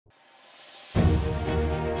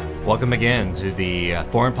Welcome again to the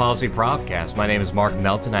Foreign Policy Provcast. My name is Mark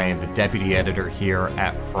Melton. I am the deputy editor here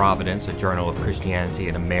at Providence, a journal of Christianity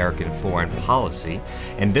and American foreign policy.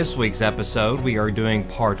 In this week's episode, we are doing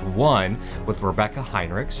part one with Rebecca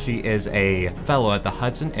Heinrichs. She is a fellow at the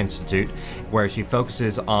Hudson Institute, where she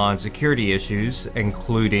focuses on security issues,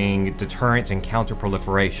 including deterrence and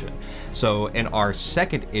counterproliferation. So in our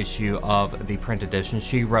second issue of the print edition,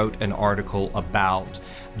 she wrote an article about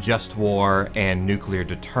just war and nuclear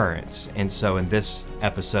deterrence. And so in this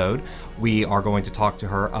episode, we are going to talk to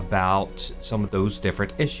her about some of those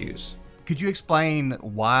different issues. Could you explain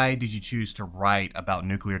why did you choose to write about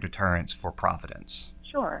nuclear deterrence for Providence?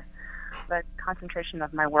 Sure. The concentration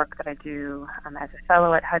of my work that I do as a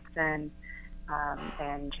fellow at Hudson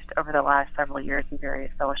and just over the last several years in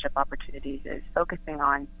various fellowship opportunities is focusing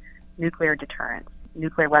on nuclear deterrence.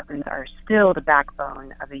 Nuclear weapons are still the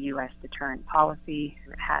backbone of the U.S. deterrent policy.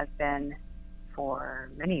 It has been for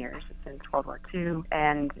many years, since World War II.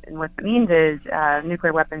 And what it means is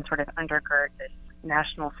nuclear weapons sort of undergird this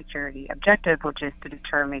national security objective, which is to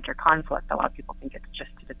deter major conflict. A lot of people think it's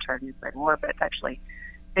just to deter nuclear war, but it's actually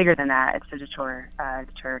bigger than that. It's to deter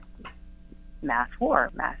mass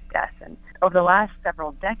war, mass death. And over the last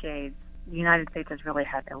several decades, the United States has really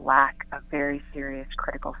had a lack of very serious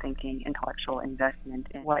critical thinking, intellectual investment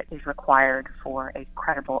in what is required for a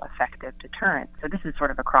credible, effective deterrent. So this is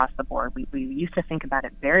sort of across the board. We used to think about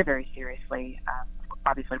it very, very seriously,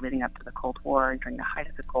 obviously leading up to the Cold War and during the height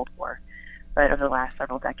of the Cold War. But over the last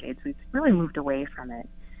several decades, we've really moved away from it.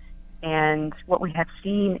 And what we have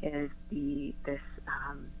seen is this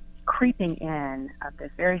creeping in of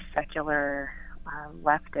this very secular,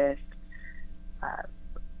 leftist,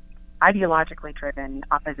 ideologically driven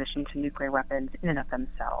opposition to nuclear weapons in and of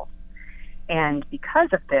themselves. And because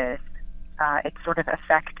of this, it sort of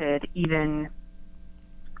affected even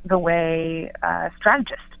the way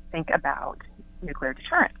strategists think about nuclear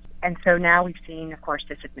deterrence. And so now we've seen, of course,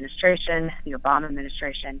 this administration, the Obama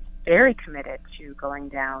administration, very committed to going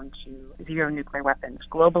down to zero nuclear weapons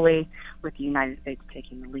globally, with the United States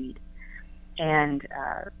taking the lead. And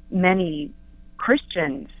many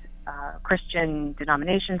Christian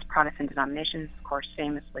denominations, Protestant denominations, of course,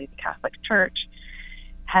 famously the Catholic Church,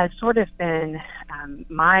 has sort of been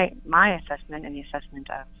my assessment and the assessment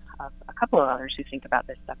of a couple of others who think about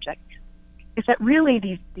this subject, is that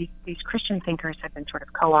really these Christian thinkers have been sort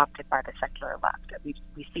of co-opted by the secular left.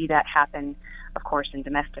 We see that happen, of course, in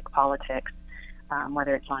domestic politics,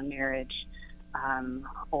 whether it's on marriage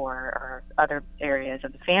or other areas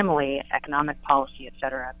of the family, economic policy, et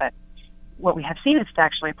cetera. But what we have seen is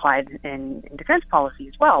actually applied in defense policy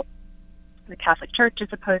as well. The Catholic Church is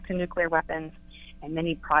opposed to nuclear weapons, and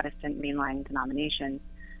many Protestant mainline denominations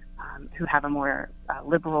who have a more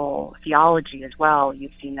liberal theology as well,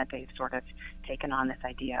 you've seen that they've sort of taken on this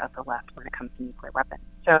idea of the left when it comes to nuclear weapons.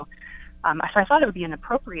 So I thought it would be an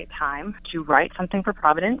appropriate time to write something for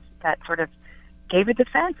Providence that sort of gave a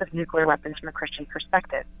defense of nuclear weapons from a Christian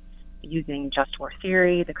perspective, using just war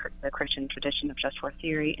theory, the Christian tradition of just war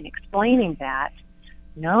theory, and explaining that,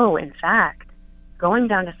 no, in fact, going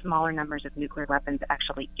down to smaller numbers of nuclear weapons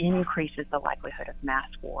actually increases the likelihood of mass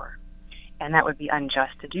war. And that would be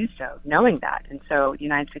unjust to do so, knowing that. And so the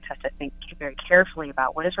United States has to think very carefully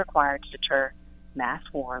about what is required to deter mass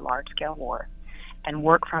war, large-scale war, and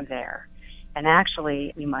work from there. And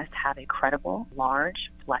actually, we must have a credible, large,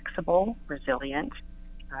 flexible, resilient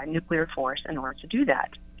nuclear force in order to do that.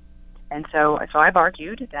 And so I've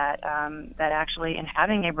argued that actually in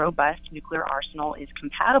having a robust nuclear arsenal is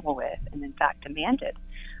compatible with and in fact demanded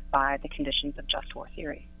by the conditions of just war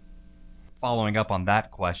theory. Following up on that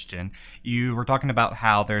question, you were talking about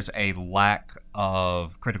how there's a lack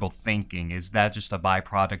of critical thinking. Is that just a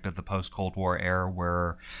byproduct of the post-Cold War era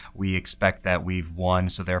where we expect that we've won,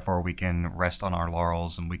 so therefore we can rest on our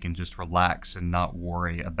laurels and we can just relax and not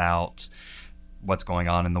worry about what's going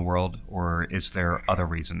on in the world, or is there other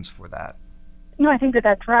reasons for that? No, I think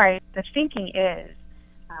that's right. The thinking is,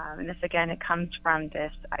 and this again, it comes from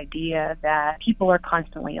this idea that people are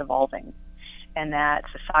constantly evolving and that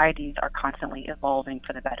societies are constantly evolving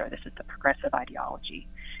for the better. This is the progressive ideology.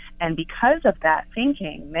 And because of that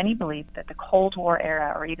thinking, many believe that the Cold War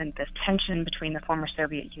era, or even this tension between the former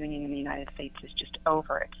Soviet Union and the United States, is just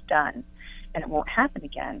over, it's done, and it won't happen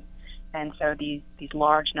again. And so these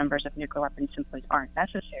large numbers of nuclear weapons simply aren't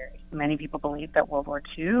necessary. Many people believe that World War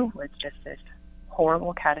II was just this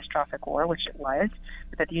horrible, catastrophic war, which it was,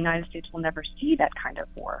 but that the United States will never see that kind of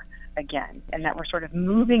war again, and that we're sort of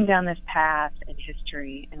moving down this path in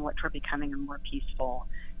history in which we're becoming a more peaceful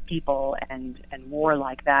people, and war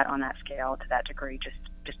like that on that scale to that degree just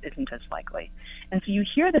just isn't as likely. And so you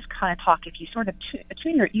hear this kind of talk. If you sort of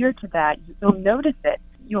tune your ear to that, you'll notice it.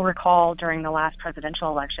 You'll recall during the last presidential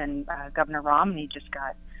election, Governor Romney just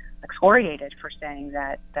got excoriated for saying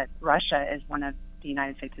that Russia is one of the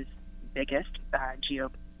United States' biggest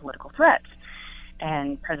geopolitical threats.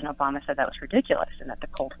 And President Obama said that was ridiculous and that the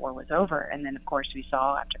Cold War was over. And then, of course, we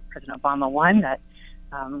saw after President Obama won that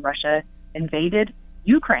Russia invaded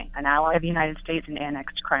Ukraine, an ally of the United States, and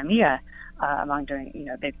annexed Crimea.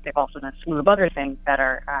 They've also done a slew of other things that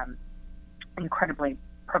are incredibly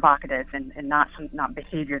provocative and not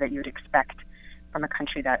behavior that you would expect from a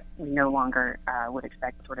country that we no longer would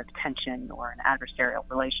expect sort of tension or an adversarial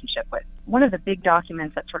relationship with. One of the big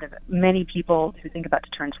documents that sort of many people who think about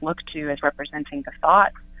deterrence look to as representing the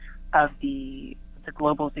thoughts of the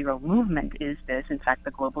Global Zero movement is this. In fact,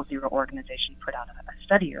 the Global Zero organization put out a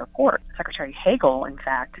study, a report. Secretary Hagel, in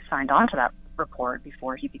fact, signed on to that report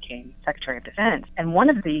before he became Secretary of Defense. And one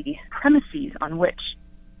of the premises on which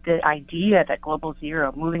the idea that Global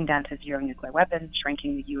Zero, moving down to zero nuclear weapons,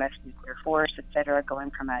 shrinking the U.S. nuclear force, et cetera,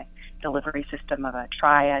 going from a delivery system of a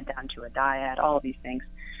triad down to a dyad, all of these things.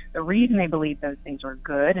 The reason they believe those things were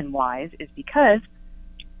good and wise is because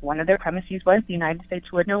one of their premises was the United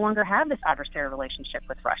States would no longer have this adversarial relationship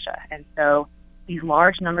with Russia. And so these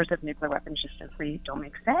large numbers of nuclear weapons just simply don't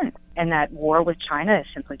make sense. And that war with China is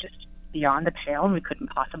simply just beyond the pale, and we couldn't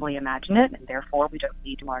possibly imagine it, and therefore we don't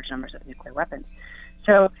need large numbers of nuclear weapons.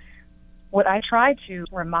 So what I try to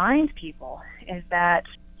remind people is that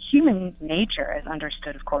human nature, as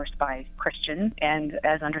understood, of course, by Christians and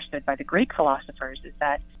as understood by the Greek philosophers, is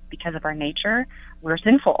that because of our nature, we're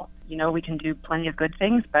sinful. You know, we can do plenty of good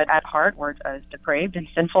things, but at heart, we're a depraved and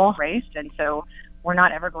sinful race. And so we're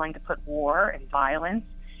not ever going to put war and violence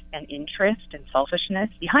and interest and selfishness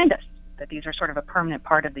behind us, that these are sort of a permanent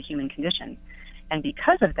part of the human condition. And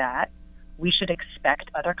because of that, we should expect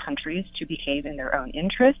other countries to behave in their own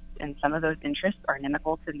interests, and some of those interests are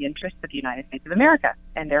inimical to the interests of the United States of America.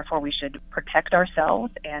 And therefore, we should protect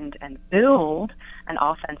ourselves and build an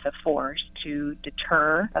offensive force to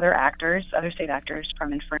deter other actors, other state actors,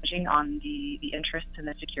 from infringing on the interests and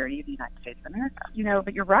the security of the United States of America. You know,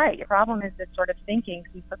 but you're right. The problem is this sort of thinking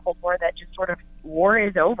since the Cold War that just sort of war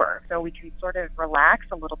is over, so we can sort of relax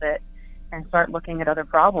a little bit and start looking at other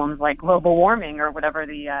problems like global warming or whatever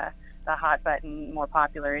the hot button, more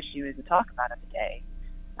popular issue is to talk about of the day.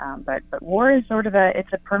 But war is sort of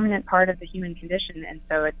it's a permanent part of the human condition, and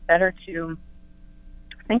so it's better to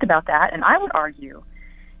think about that. And I would argue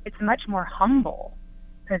it's a much more humble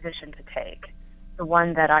position to take, the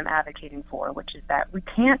one that I'm advocating for, which is that we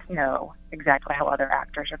can't know exactly how other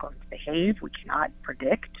actors are going to behave. We cannot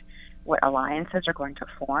predict what alliances are going to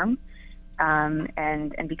form.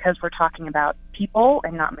 And because we're talking about people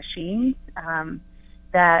and not machines,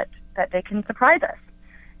 that they can surprise us.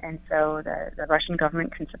 And so the Russian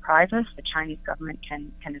government can surprise us, the Chinese government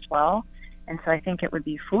can as well. And so I think it would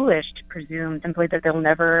be foolish to presume simply that they'll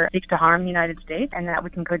never seek to harm the United States and that we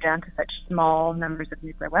can go down to such small numbers of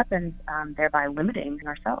nuclear weapons, thereby limiting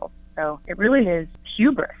ourselves. So it really is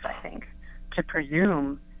hubris, I think, to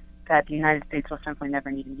presume that the United States will simply never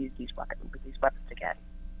need to use these weapons again.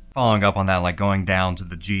 Following up on that, like going down to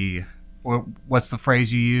the G, what's the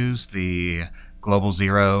phrase you use? The Global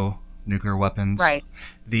Zero nuclear weapons. Right.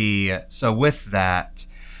 So with that,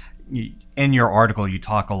 in your article, you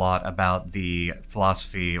talk a lot about the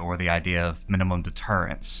philosophy or the idea of minimum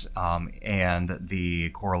deterrence and the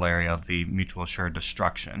corollary of the mutual assured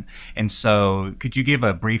destruction. And so could you give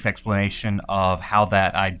a brief explanation of how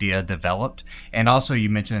that idea developed? And also you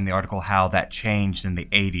mentioned in the article how that changed in the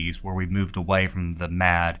 80s, where we moved away from the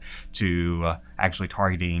MAD to actually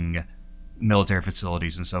targeting military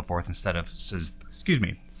facilities and so forth instead of,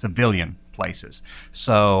 civilian places.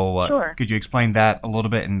 So Sure. Could you explain that a little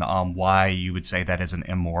bit and why you would say that is an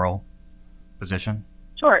immoral position?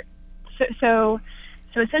 Sure. So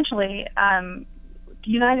essentially, the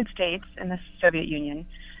United States and the Soviet Union,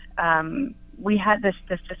 we had this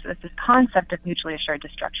concept of mutually assured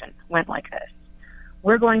destruction. Went like this: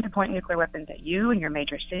 we're going to point nuclear weapons at you and your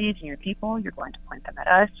major cities and your people. You're going to point them at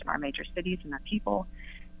us and our major cities and our people.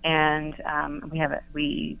 And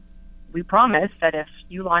we promise that if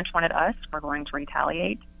you launch one at us, we're going to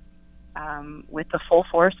retaliate with the full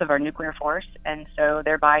force of our nuclear force, and so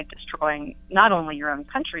thereby destroying not only your own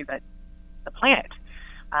country but the planet.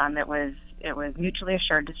 It was mutually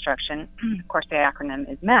assured destruction. Of course, the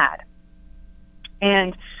acronym is MAD,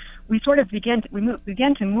 and we sort of began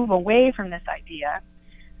to move away from this idea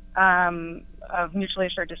of mutually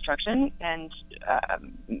assured destruction, and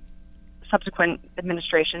subsequent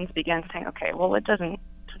administrations began saying, okay, well, it's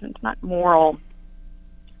not moral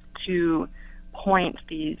to point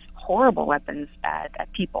these horrible weapons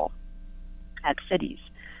at people, at cities.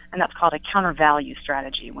 And that's called a counter-value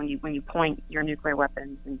strategy, when you point your nuclear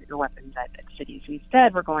weapons and your weapons at cities.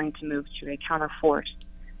 Instead, we're going to move to a counter-force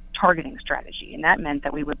targeting strategy, and that meant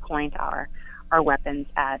that we would point our weapons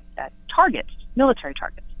at targets, military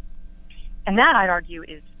targets. And that, I'd argue,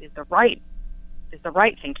 is the right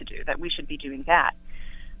thing to do, that we should be doing that.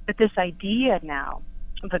 But this idea now,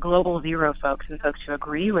 the global zero folks and folks who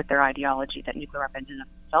agree with their ideology that nuclear weapons in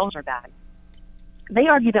themselves are bad, they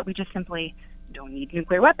argue that we just simply don't need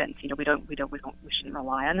nuclear weapons. We shouldn't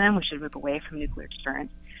rely on them. We should move away from nuclear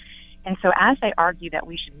deterrence. And so as they argue that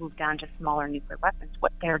we should move down to smaller nuclear weapons,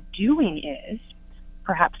 what they're doing is,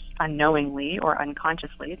 perhaps unknowingly or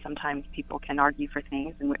unconsciously, sometimes people can argue for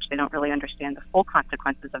things in which they don't really understand the full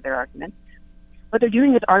consequences of their argument. What they're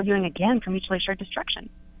doing is arguing again for mutually assured destruction.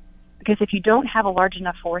 Because if you don't have a large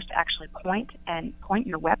enough force to actually point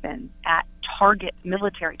your weapons at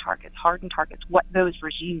military targets, hardened targets, what those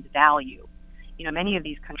regimes value. Many of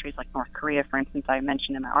these countries, like North Korea, for instance, I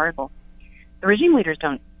mentioned in my article, the regime leaders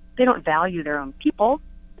don't value their own people.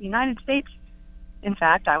 The United States, in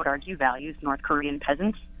fact, I would argue, values North Korean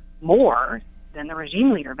peasants more than the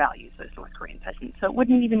regime leader values those North Korean peasants. So it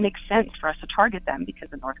wouldn't even make sense for us to target them, because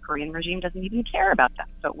the North Korean regime doesn't even care about them,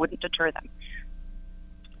 so it wouldn't deter them.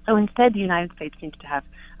 So instead, the United States needs to have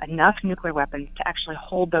enough nuclear weapons to actually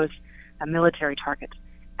hold those military targets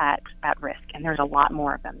at risk. And there's a lot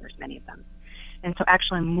more of them. There's many of them. And so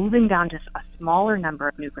actually moving down to a smaller number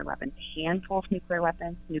of nuclear weapons, a handful of nuclear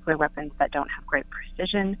weapons that don't have great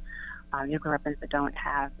precision, nuclear weapons that don't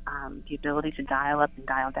have the ability to dial up and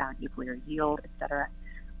dial down nuclear yield, etc.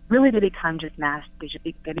 Really, they become just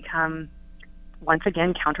they become, once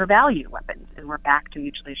again, counter-value weapons, and we're back to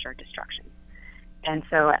mutually assured destruction. And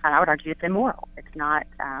so I would argue it's immoral. It's not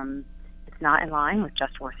in line with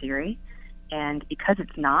just war theory. And because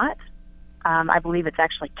it's not, I believe it's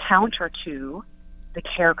actually counter to the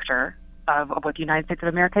character of what the United States of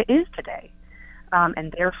America is today.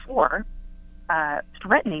 And therefore,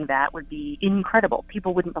 threatening that would be incredible.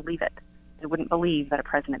 People wouldn't believe it. They wouldn't believe that a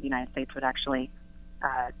president of the United States would actually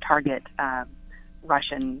target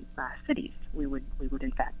Russian cities. We would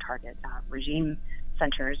in fact target regime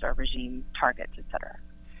centers or regime targets, etc.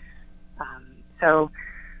 So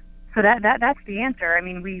that's the answer. I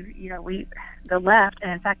mean, the left,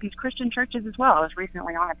 and in fact these Christian churches as well. I was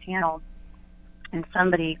recently on a panel, and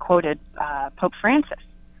somebody quoted Pope Francis,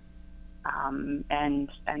 and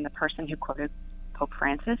the person who quoted Pope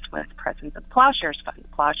Francis was president of the Plowshares Fund.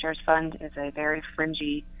 The Plowshares Fund is a very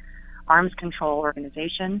fringy arms control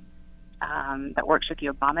organization that works with the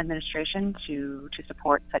Obama administration to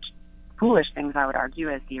support such foolish things, I would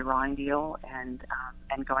argue, as the Iran deal and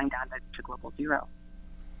going down to global zero.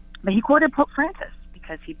 But he quoted Pope Francis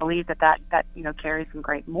because he believed that carries some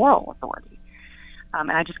great moral authority.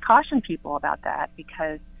 And I just caution people about that,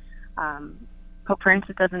 because Pope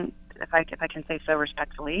Francis doesn't, if I can say so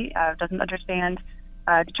respectfully, doesn't understand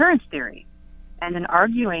deterrence theory. And in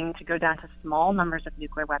arguing to go down to small numbers of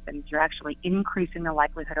nuclear weapons, you're actually increasing the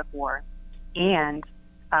likelihood of war, and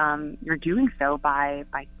you're doing so by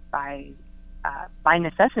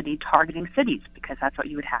necessity targeting cities, because that's what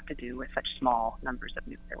you would have to do with such small numbers of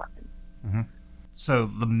nuclear weapons. Mm-hmm. So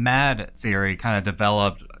the MAD theory kind of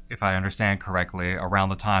developed, if I understand correctly, around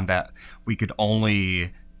the time that we could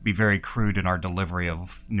only be very crude in our delivery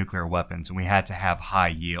of nuclear weapons, and we had to have high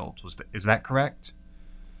yields. Is that correct?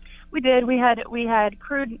 We did. We had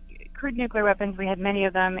crude nuclear weapons. We had many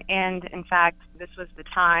of them, and in fact, this was the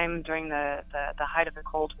time during the height of the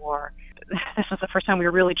Cold War. This was the first time we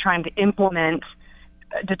were really trying to implement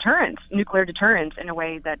deterrence, nuclear deterrence, in a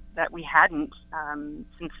way that we hadn't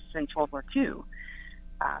since World War II.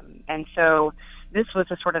 And so this was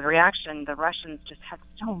a sort of reaction. The Russians just had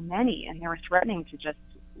so many, and they were threatening to just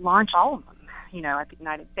launch all of them, at the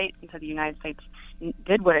United States. And so the United States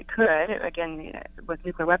did what it could. Again, with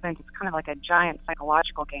nuclear weapons, it's kind of like a giant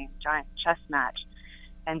psychological game, giant chess match.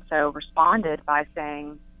 And so responded by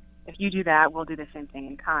saying, if you do that, we'll do the same thing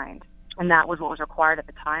in kind. And that was what was required at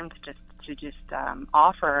the time to just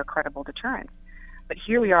offer a credible deterrence. But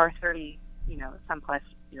here we are 30, some plus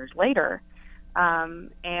years later,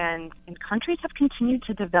 and countries have continued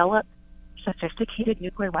to develop sophisticated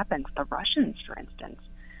nuclear weapons. The Russians, for instance,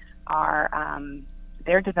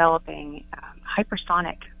 they're developing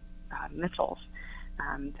hypersonic missiles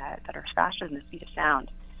that are faster than the speed of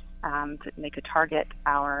sound, they could target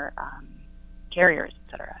our carriers,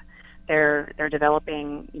 etc. They're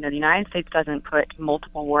developing, the United States doesn't put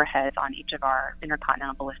multiple warheads on each of our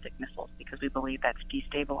intercontinental ballistic missiles because we believe that's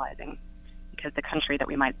destabilizing, because the country that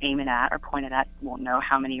we might aim it at or point it at won't know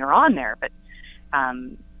how many are on there. But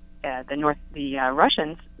the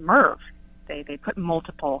Russians, MIRV, they put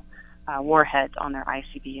multiple warheads on their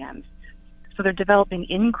ICBMs. So they're developing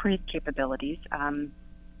increased capabilities. And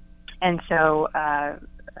so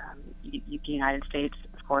the United States,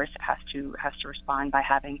 of course, has to respond by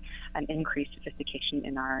having an increased sophistication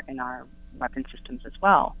in our weapon systems as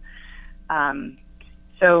well.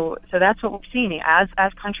 So that's what we're seeing.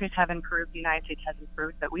 As countries have improved, the United States has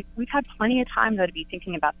improved, but we've had plenty of time though to be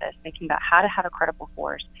thinking about this, thinking about how to have a credible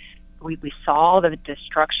force. We saw the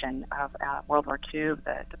destruction of World War II,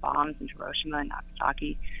 the bombs in Hiroshima and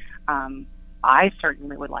Nagasaki. I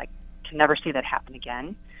certainly would like to never see that happen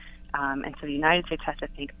again. And so the United States has to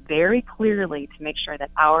think very clearly to make sure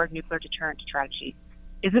that our nuclear deterrent strategy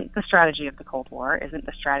isn't the strategy of the Cold War, isn't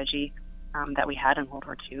the strategy that we had in World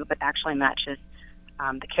War II, but actually matches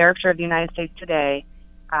the character of the United States today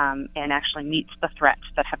and actually meets the threats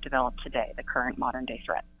that have developed today, the current modern-day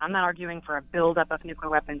threat. I'm not arguing for a buildup of nuclear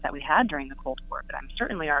weapons that we had during the Cold War, but I'm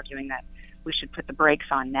certainly arguing that we should put the brakes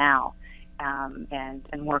on now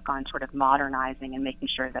and work on sort of modernizing and making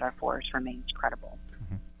sure that our force remains credible.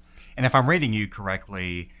 Mm-hmm. And if I'm reading you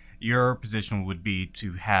correctly, your position would be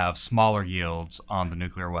to have smaller yields on the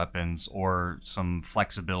nuclear weapons or some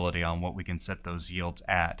flexibility on what we can set those yields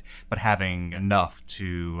at, but having enough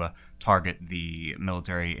to target the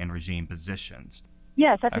military and regime positions.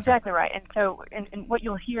 Yes, that's exactly right. And so, and what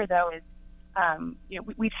you'll hear though is,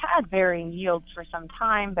 we've had varying yields for some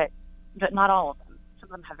time, but not all of them. Some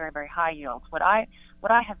of them have very, very high yields. What I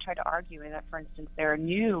have tried to argue is that, for instance, there are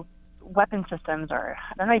new weapon systems, or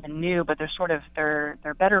they're not even new, but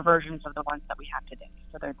they're better versions of the ones that we have today.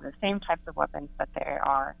 So they're the same types of weapons, but they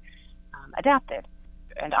are adapted.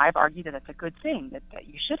 And I've argued that it's a good thing, that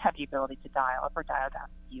you should have the ability to dial up or dial down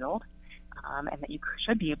yield, and that you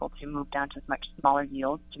should be able to move down to much smaller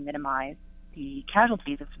yields to minimize the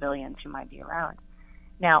casualties of civilians who might be around.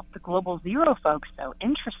 Now, the Global Zero folks, though,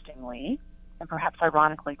 interestingly, and perhaps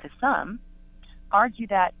ironically to some, argue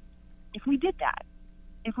that if we did that,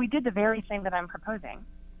 if we did the very thing that I'm proposing,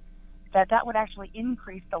 that would actually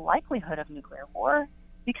increase the likelihood of nuclear war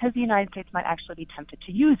because the United States might actually be tempted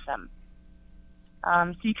to use them.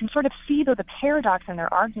 So you can sort of see, though, the paradox in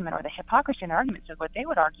their argument, or the hypocrisy in their argument. So what they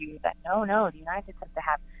would argue is that, no, the United States has to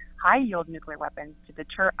have high-yield nuclear weapons to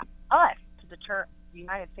deter us, to deter the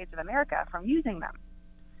United States of America from using them.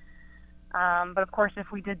 But, of course,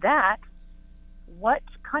 if we did that, what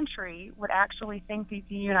country would actually think that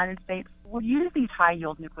the United States would use these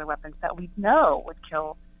high-yield nuclear weapons that we know would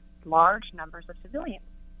kill large numbers of civilians?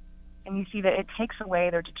 And you see that it takes away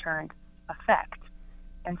their deterrent effect.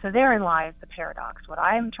 And so therein lies the paradox. What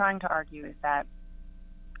I am trying to argue is that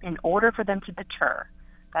in order for them to deter,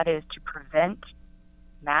 that is, to prevent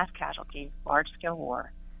mass casualty, large-scale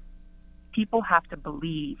war, people have to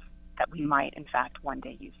believe that we might, in fact, one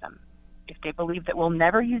day use them. If they believe that we'll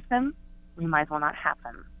never use them, we might as well not have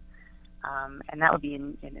them. And that would be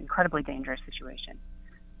an incredibly dangerous situation.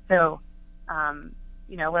 So,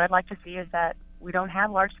 what I'd like to see is that we don't have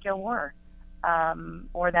large-scale war,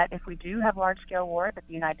 or that if we do have large-scale war, that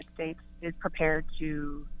the United States is prepared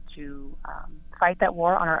to fight that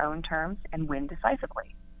war on our own terms and win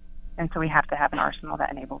decisively. And so we have to have an arsenal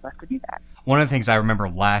that enables us to do that. One of the things I remember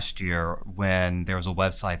last year when there was a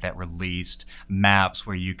website that released maps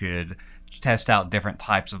where you could test out different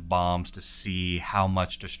types of bombs to see how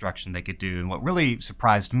much destruction they could do. And what really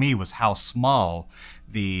surprised me was how small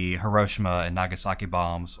the Hiroshima and Nagasaki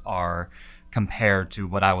bombs are compared to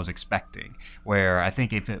what I was expecting, where I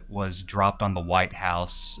think if it was dropped on the White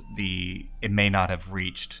House, it may not have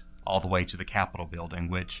reached all the way to the Capitol building,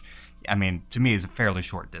 which, I mean, to me is a fairly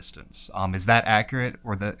short distance. Is that accurate,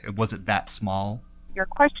 or was it that small? Your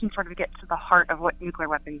question sort of gets to the heart of what nuclear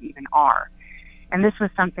weapons even are. And this was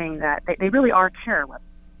something that they really are terror weapons.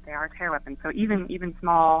 They are terror weapons. So even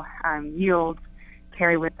small yields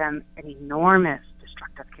carry with them an enormous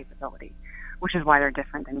destructive capability, which is why they're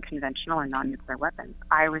different than conventional and non-nuclear weapons.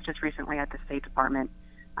 I was just recently at the State Department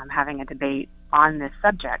having a debate on this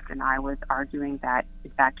subject, and I was arguing that,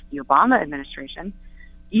 in fact, the Obama administration,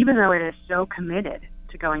 even though it is so committed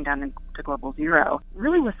to going down to global zero,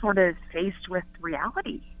 really was sort of faced with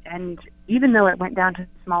reality. And even though it went down to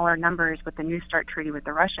smaller numbers with the New START treaty with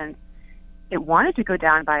the Russians, it wanted to go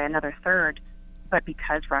down by another third, but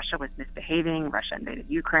because Russia was misbehaving, Russia invaded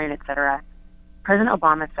Ukraine, etc., President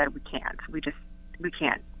Obama said we can't. We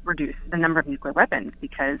can't reduce the number of nuclear weapons,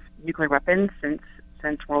 because nuclear weapons since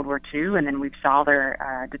World War II, and then we saw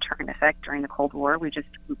their deterrent effect during the Cold War. We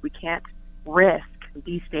can't risk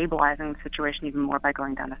destabilizing the situation even more by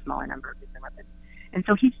going down a smaller number of nuclear weapons. And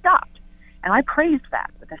so he stopped. And I praised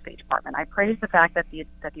that with the State Department. I praised the fact that the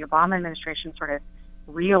Obama administration sort of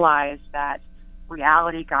realized that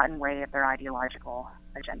reality got in the way of their ideological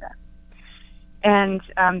agenda. And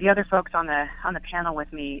the other folks on the panel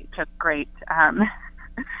with me took great.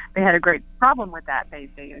 They had a great problem with that. They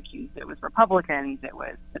accused it was Republicans, it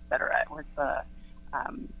was et cetera. It was the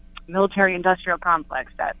military-industrial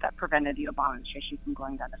complex that prevented the Obama administration from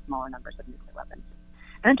going down to smaller numbers of nuclear weapons.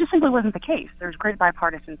 And it just simply wasn't the case. There's great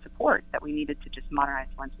bipartisan support that we needed to just modernize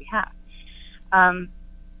the ones we have.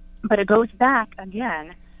 But it goes back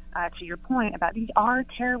again to your point about these are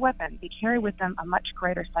terror weapons. They carry with them a much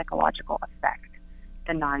greater psychological effect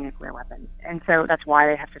than non-nuclear weapons. And so that's why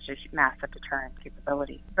they have such a massive deterrent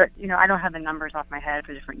capability. But, I don't have the numbers off my head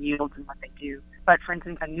for different yields and what they do. But, for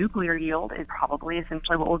instance, a nuclear yield is probably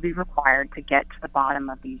essentially what will be required to get to the bottom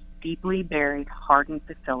of these deeply buried, hardened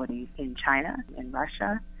facilities in China, in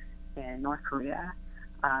Russia, in North Korea.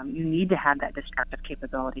 You need to have that destructive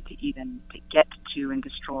capability to get to and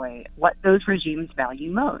destroy what those regimes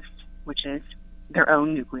value most, which is their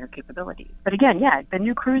own nuclear capabilities. But again, the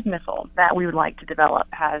new cruise missile that we would like to develop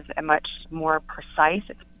has a much more precise,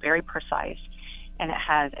 it's very precise, and it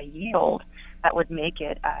has a yield that would make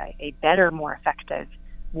it a better, more effective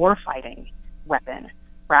warfighting weapon,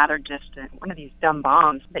 rather just one of these dumb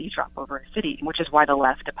bombs that you drop over a city, which is why the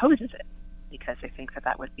left opposes it, because they think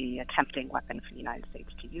that would be a tempting weapon for the United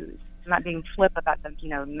States to use. I'm not being flip about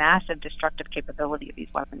the massive destructive capability of these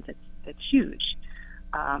weapons. It's huge.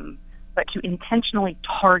 But to intentionally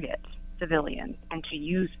target civilians and to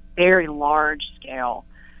use very large-scale,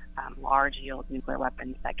 large-yield nuclear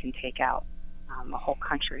weapons that can take out a whole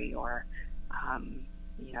country, or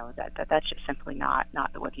that's just simply not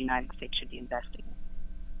what the United States should be investing in.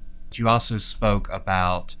 You also spoke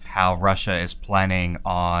about how Russia is planning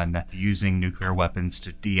on using nuclear weapons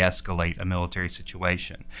to de-escalate a military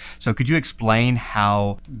situation. So could you explain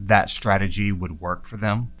how that strategy would work for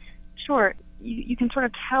them? Sure. You can sort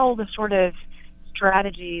of tell the sort of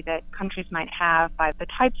strategy that countries might have by the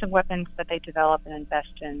types of weapons that they develop and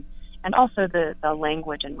invest in, and also the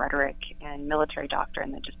language and rhetoric and military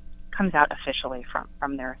doctrine that just comes out officially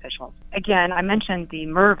from their officials. Again, I mentioned the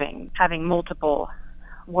MIRVing, having multiple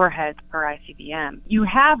warheads per ICBM. You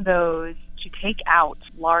have those to take out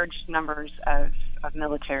large numbers of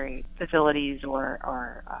military facilities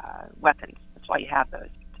or weapons. That's why you have those.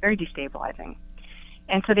 It's very destabilizing.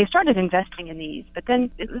 And so they started investing in these, but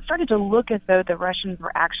then it started to look as though the Russians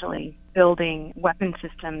were actually building weapon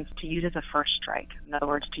systems to use as a first strike. In other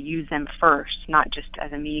words, to use them first, not just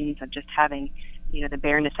as a means of just having, the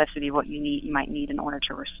bare necessity of what you might need in order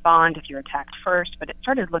to respond if you're attacked first. But it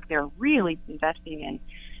started to look they're really investing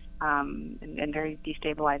in very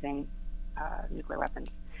destabilizing nuclear weapons.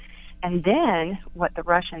 And then what the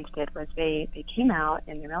Russians did was they came out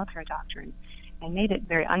in their military doctrine and made it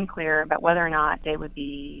very unclear about whether or not they would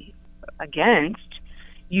be against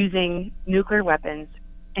using nuclear weapons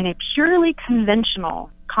in a purely conventional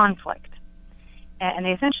conflict. And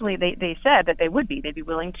they essentially, they said that they'd be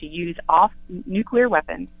willing to use nuclear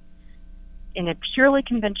weapons in a purely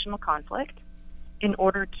conventional conflict in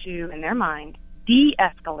order to, in their mind,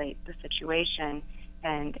 de-escalate the situation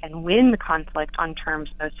and win the conflict on terms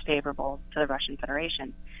most favorable to the Russian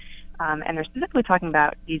Federation. And they're specifically talking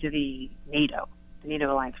about vis-a-vis NATO. The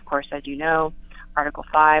NATO alliance, of course, as you know, Article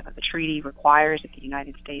 5 of the treaty requires that the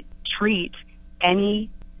United States treat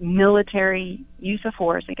any military use of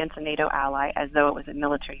force against a NATO ally as though it was a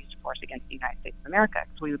military use of force against the United States of America,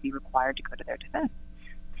 because we would be required to go to their defense.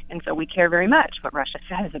 And so we care very much what Russia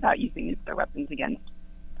says about using nuclear weapons against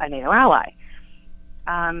a NATO ally.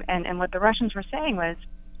 And what the Russians were saying was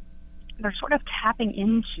they're sort of tapping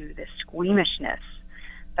into this squeamishness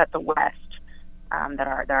that the West, that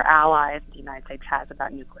our allies, the United States, has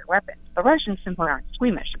about nuclear weapons. The Russians simply aren't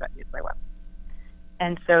squeamish about nuclear weapons.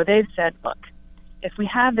 And so they've said, look, if we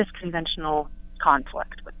have this conventional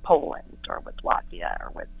conflict with Poland or with Latvia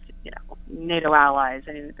or with NATO allies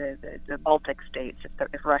and the Baltic states,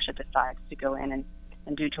 if Russia decides to go in and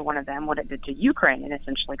do to one of them what it did to Ukraine and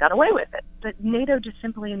essentially got away with it. But NATO just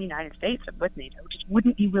simply in the United States, with NATO, just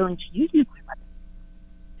wouldn't be willing to use nuclear weapons.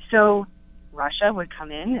 So Russia would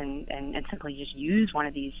come in and simply just use one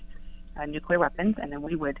of these nuclear weapons, and then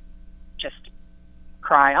we would just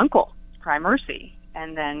cry uncle, cry mercy,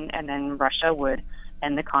 and then Russia would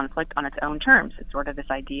end the conflict on its own terms. It's sort of this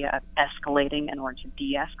idea of escalating in order to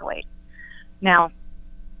de-escalate. Now,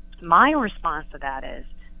 my response to that is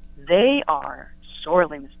they are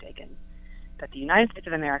sorely mistaken that the United States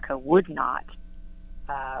of America would not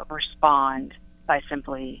respond by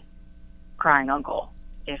simply crying uncle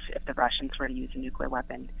if the Russians were to use a nuclear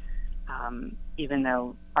weapon even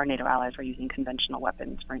though our NATO allies were using conventional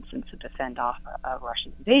weapons, for instance, to defend off a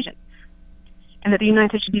Russian invasion. And that the United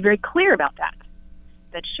States should be very clear about that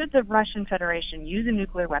should the Russian Federation use a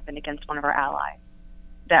nuclear weapon against one of our allies,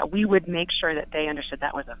 that we would make sure that they understood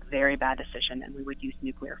that was a very bad decision and we would use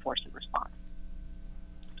nuclear force in response.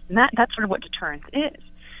 And that's sort of what deterrence is.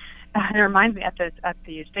 And it reminds me, at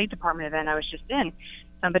the State Department event I was just in,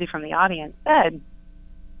 somebody from the audience said,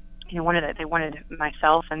 they wanted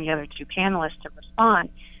myself and the other two panelists to respond.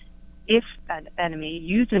 If an enemy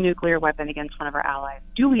used a nuclear weapon against one of our allies,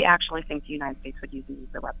 do we actually think the United States would use a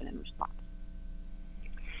nuclear weapon in response?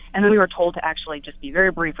 And then we were told to actually just be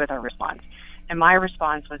very brief with our response. And my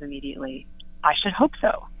response was immediately, I should hope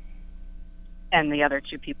so. And the other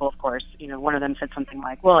two people, of course, one of them said something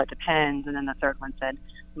like, well, it depends. And then the third one said,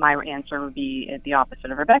 my answer would be the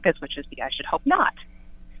opposite of Rebecca's, which is I should hope not.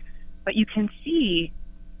 But you can see,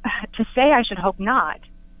 to say I should hope not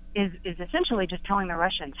is essentially just telling the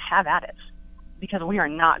Russians, have at it, because we are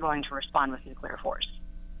not going to respond with nuclear force.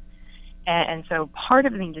 And so part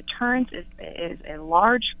of the deterrence is a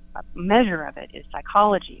large measure of it is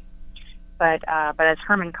psychology. But as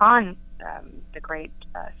Herman Kahn, the great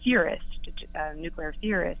theorist, nuclear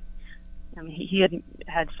theorist, he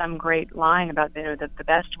had some great line about the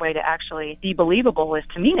best way to actually be believable is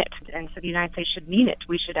to mean it. And so the United States should mean it.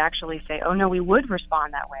 We should actually say, oh, no, we would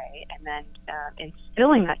respond that way. And then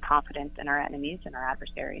instilling that confidence in our enemies and our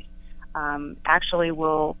adversaries actually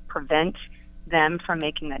will prevent them from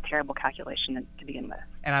making that terrible calculation to begin with.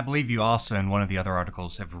 And I believe you also, in one of the other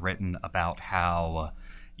articles, have written about how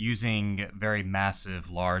using very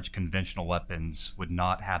massive, large conventional weapons would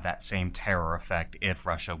not have that same terror effect if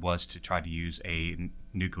Russia was to try to use a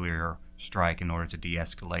nuclear strike in order to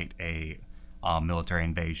de-escalate a military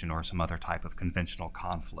invasion or some other type of conventional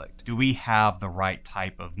conflict. Do we have the right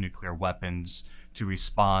type of nuclear weapons to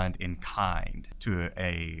respond in kind to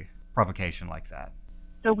a provocation like that?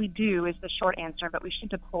 So we do, is the short answer, but we should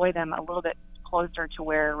deploy them a little bit closer to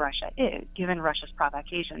where Russia is, given Russia's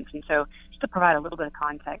provocations. And so just to provide a little bit of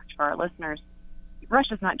context for our listeners,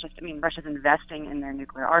 Russia's investing in their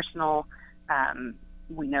nuclear arsenal.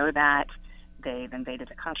 We know that. They've invaded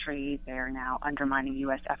the country. They are now undermining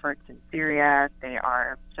U.S. efforts in Syria.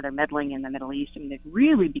 They're meddling in the Middle East. They've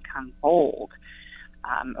really become bold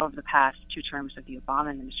over the past 2 terms of the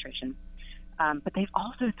Obama administration. But they've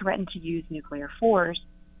also threatened to use nuclear force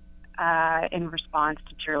in response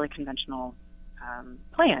to purely conventional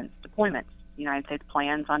deployments. The United States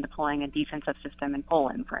plans on deploying a defensive system in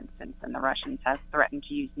Poland, for instance, and the Russians have threatened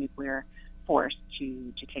to use nuclear force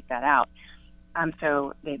to take that out.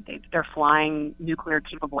 So they're flying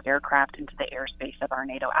nuclear-capable aircraft into the airspace of our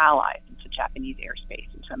NATO allies, into Japanese airspace,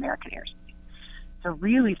 into American airspace. So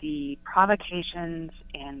really the provocations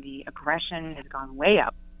and the aggression has gone way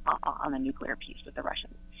up on the nuclear piece with the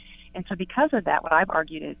Russians. And so because of that, what I've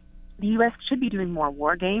argued is the U.S. should be doing more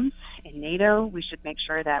war games. In NATO, we should make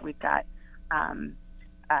sure that we've got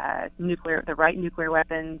the right nuclear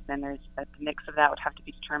weapons, and the mix of that would have to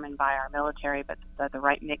be determined by our military, but the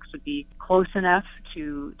right mix would be close enough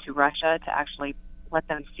to Russia to actually let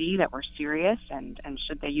them see that we're serious, and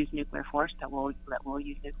should they use nuclear force, that we'll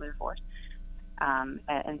use nuclear force.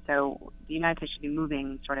 And so the United States should be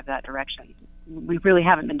moving sort of that direction. We really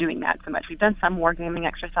haven't been doing that so much. We've done some wargaming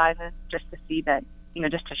exercises just to see that,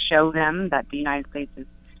 just to show them that the United States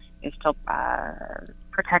is still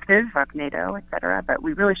protective of NATO, et cetera, but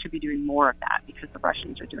we really should be doing more of that because the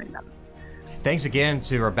Russians are doing them. Thanks again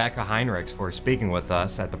to Rebecca Heinrichs for speaking with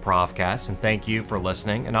us at the Profcast, and thank you for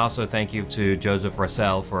listening. And also thank you to Joseph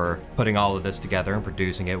Russell for putting all of this together and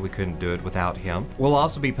producing it. We couldn't do it without him. We'll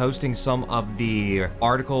also be posting some of the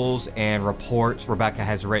articles and reports Rebecca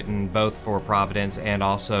has written both for Providence and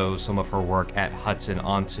also some of her work at Hudson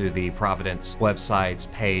onto the Providence website's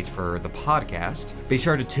page for the podcast. Be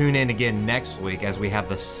sure to tune in again next week as we have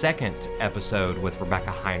the second episode with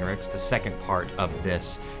Rebecca Heinrichs, the second part of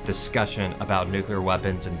this discussion about nuclear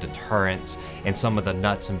weapons and deterrence and some of the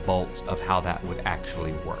nuts and bolts of how that would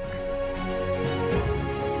actually work.